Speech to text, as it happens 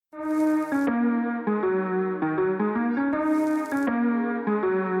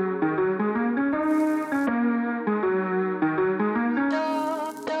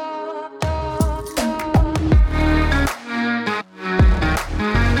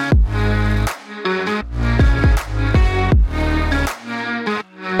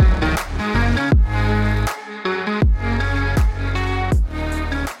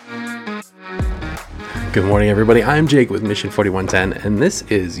Good morning, everybody. I'm Jake with Mission 4110, and this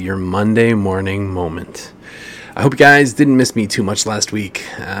is your Monday morning moment. I hope you guys didn't miss me too much last week.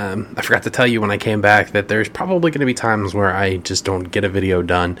 I forgot to tell you when I came back that there's probably going to be times where I just don't get a video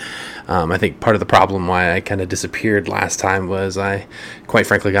done. I think part of the problem why I kind of disappeared last time was I, quite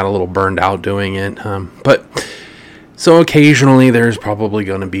frankly, got a little burned out doing it. So occasionally there's probably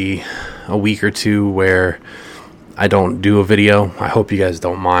going to be a week or two where I don't do a video. I hope you guys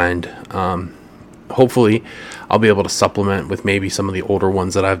don't mind. Hopefully I'll be able to supplement with maybe some of the older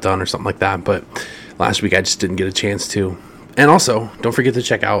ones that I've done or something like that. But last week I just didn't get a chance to. And also, don't forget to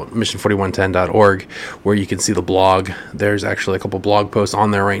check out mission4110.org where you can see the blog. There's actually a couple blog posts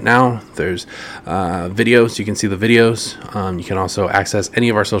on there right now. There's videos. You can see the videos. You can also access any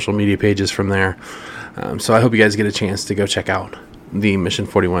of our social media pages from there. So I hope you guys get a chance to go check out the Mission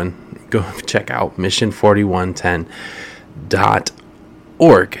 41. Go check out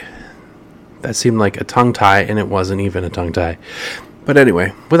mission4110.org. That seemed like a tongue tie, and it wasn't even a tongue tie. But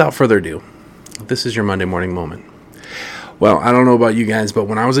anyway, without further ado, this is your Monday morning moment. Well, I don't know about you guys, but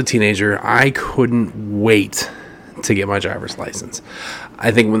when I was a teenager, I couldn't wait to get my driver's license. I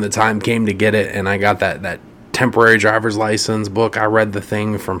think when the time came to get it, and I got that temporary driver's license book, I read the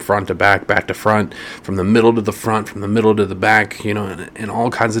thing from front to back to front, from the middle to the front, from the middle to the back, in all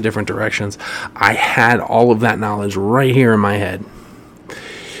kinds of different directions. I had all of that knowledge right here in my head.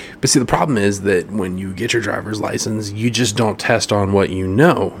 But see, the problem is that when you get your driver's license, you just don't test on what you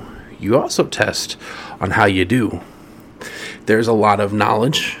know. You also test on how you do. There's a lot of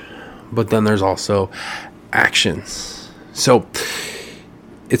knowledge, but then there's also actions. So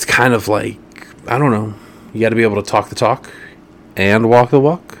it's kind of like, I don't know, you got to be able to talk the talk and walk the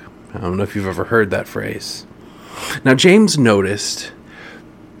walk. I don't know if you've ever heard that phrase. Now, James noticed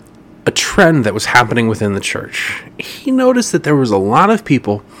a trend that was happening within the church. He noticed that there was a lot of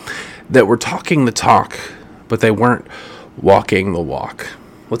people that were talking the talk, but they weren't walking the walk.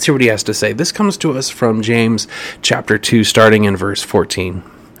 Let's hear what he has to say. This comes to us from James chapter 2, starting in verse 14.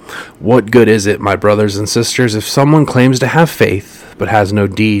 What good is it, my brothers and sisters, if someone claims to have faith, but has no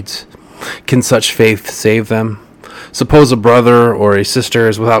deeds? Can such faith save them? Suppose a brother or a sister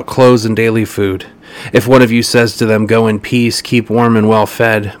is without clothes and daily food. If one of you says to them, go in peace, keep warm and well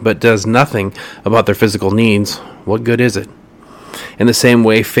fed, but does nothing about their physical needs, what good is it? In the same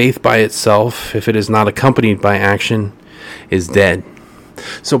way, faith by itself, if it is not accompanied by action, is dead.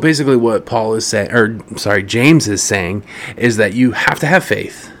 So basically what James is saying is that you have to have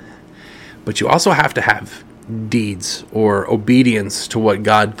faith, but you also have to have deeds or obedience to what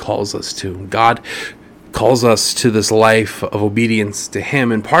God calls us to. God calls us to this life of obedience to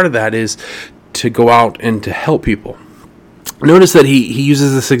Him, and part of that is to go out and to help people. Notice that he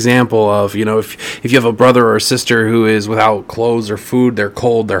uses this example of, if you have a brother or a sister who is without clothes or food, they're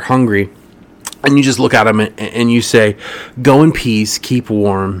cold, they're hungry, and you just look at them and you say, go in peace, keep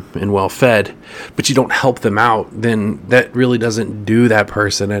warm and well fed, but you don't help them out, then that really doesn't do that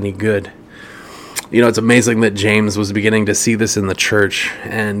person any good. It's amazing that James was beginning to see this in the church,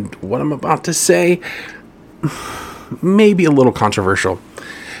 and what I'm about to say may be a little controversial,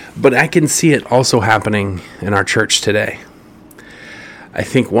 but I can see it also happening in our church today. I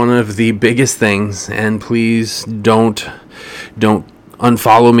think one of the biggest things, and please don't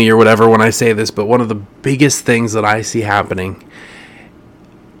unfollow me or whatever when I say this, but one of the biggest things that I see happening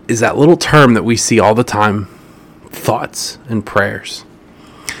is that little term that we see all the time, thoughts and prayers.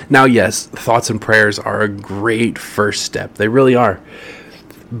 Now, yes, thoughts and prayers are a great first step. They really are.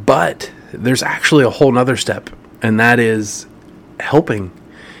 But there's actually a whole nother step, and that is helping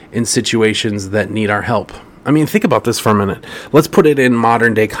in situations that need our help. I mean, think about this for a minute. Let's put it in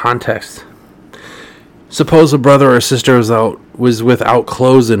modern day context. Suppose a brother or sister was without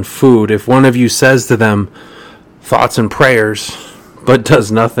clothes and food. If one of you says to them, thoughts and prayers, but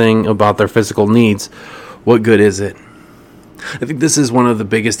does nothing about their physical needs, what good is it? I think this is one of the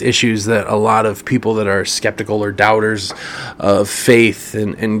biggest issues that a lot of people that are skeptical or doubters of faith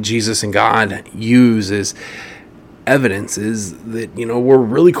and Jesus and God use as evidence, is that, we're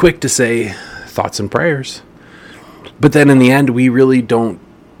really quick to say thoughts and prayers. But then in the end, we really don't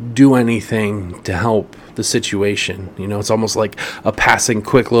do anything to help the situation. It's almost like a passing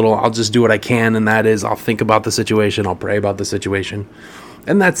quick little, I'll just do what I can, and that is I'll think about the situation, I'll pray about the situation,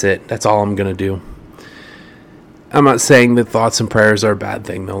 and that's it. That's all I'm going to do. I'm not saying that thoughts and prayers are a bad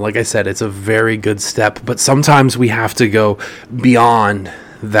thing, though. Like I said, it's a very good step, but sometimes we have to go beyond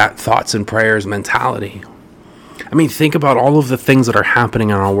that thoughts and prayers mentality. I mean, think about all of the things that are happening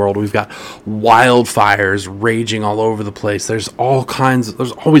in our world. We've got wildfires raging all over the place. There's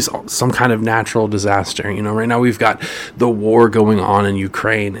always some kind of natural disaster. Right now we've got the war going on in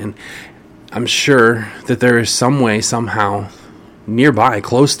Ukraine, and I'm sure that there is some way, somehow, nearby,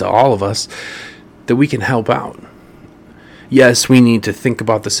 close to all of us, that we can help out. Yes, we need to think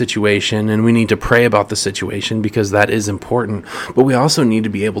about the situation and we need to pray about the situation because that is important, but we also need to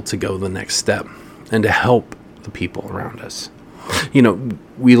be able to go the next step and to help the people around us. You know,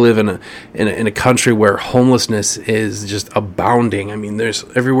 we live in a country where homelessness is just abounding. I mean, there's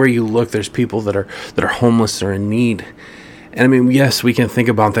everywhere you look, there's people that are homeless or in need. And I mean, yes, we can think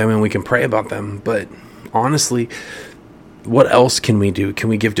about them and we can pray about them, but honestly, what else can we do? Can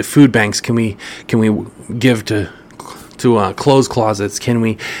we give to food banks? Can we give to clothes closets? Can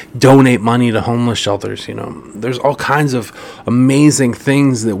we donate money to homeless shelters? You know, there's all kinds of amazing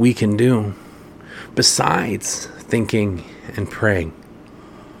things that we can do besides thinking and praying.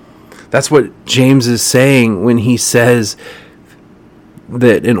 That's what James is saying when he says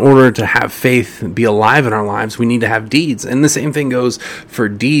that in order to have faith be alive in our lives, we need to have deeds. And the same thing goes for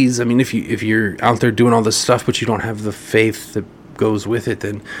deeds. I mean, if you're out there doing all this stuff, but you don't have the faith that goes with it,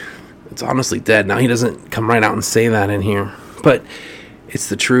 then it's honestly dead. Now, he doesn't come right out and say that in here, but it's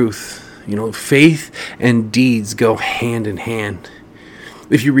the truth. You know, faith and deeds go hand in hand.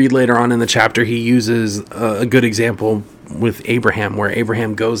 If you read later on in the chapter, he uses a good example with Abraham, where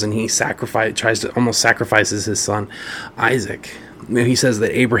Abraham goes and he tries to almost sacrifices his son Isaac. And he says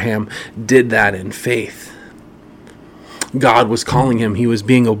that Abraham did that in faith. God was calling him. He was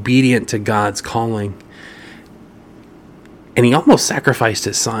being obedient to God's calling. And he almost sacrificed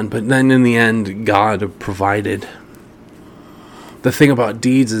his son, but then in the end, God provided. The thing about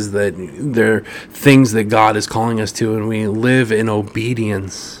deeds is that they're things that God is calling us to, and we live in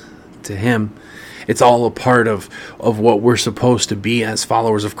obedience to him. It's all a part of what we're supposed to be as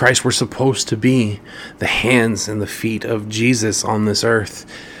followers of Christ. We're supposed to be the hands and the feet of Jesus on this earth.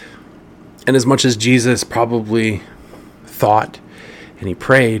 And as much as Jesus probably thought and he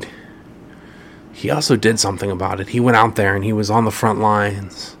prayed, he also did something about it. He went out there and he was on the front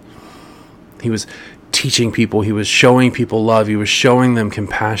lines. He was teaching people. He was showing people love. He was showing them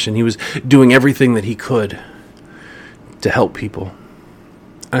compassion. He was doing everything that he could to help people.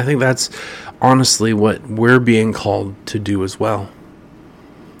 And I think that's honestly what we're being called to do as well.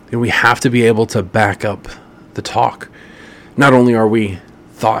 And we have to be able to back up the talk. Not only are we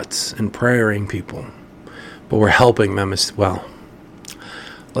thoughts and praying people, but we're helping them as well.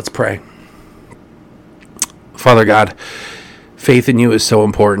 Let's pray. Father God, faith in you is so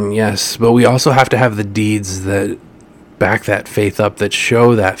important, yes, but we also have to have the deeds that back that faith up, that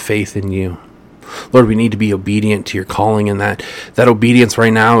show that faith in you. Lord, we need to be obedient to your calling, and that obedience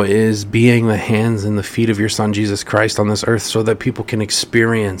right now is being the hands and the feet of your Son, Jesus Christ, on this earth so that people can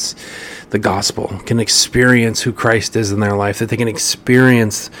experience the gospel, can experience who Christ is in their life, that they can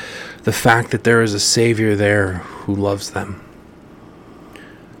experience the fact that there is a Savior there who loves them.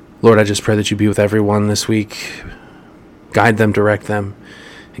 Lord, I just pray that you be with everyone this week. Guide them, direct them,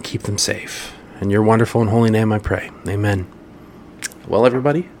 and keep them safe. In your wonderful and holy name I pray. Amen. Well,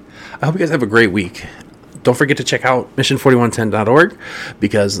 everybody, I hope you guys have a great week. Don't forget to check out mission4110.org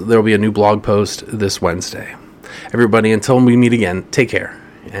because there will be a new blog post this Wednesday. Everybody, until we meet again, take care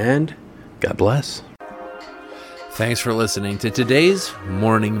and God bless. Thanks for listening to today's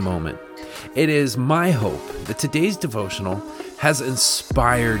Morning Moment. It is my hope that today's devotional has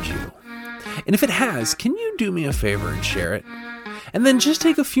inspired you. And if it has, can you do me a favor and share it? And then just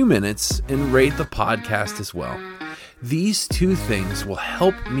take a few minutes and rate the podcast as well. These two things will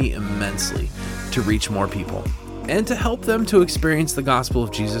help me immensely to reach more people and to help them to experience the gospel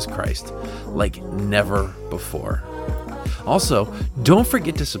of Jesus Christ like never before. Also, don't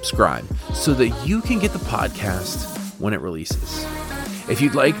forget to subscribe so that you can get the podcast when it releases. If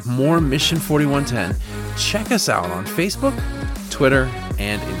you'd like more Mission 4110, check us out on Facebook, Twitter,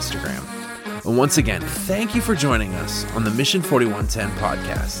 and Instagram. And once again, thank you for joining us on the Mission 4110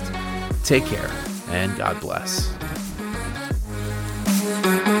 podcast. Take care, and God bless.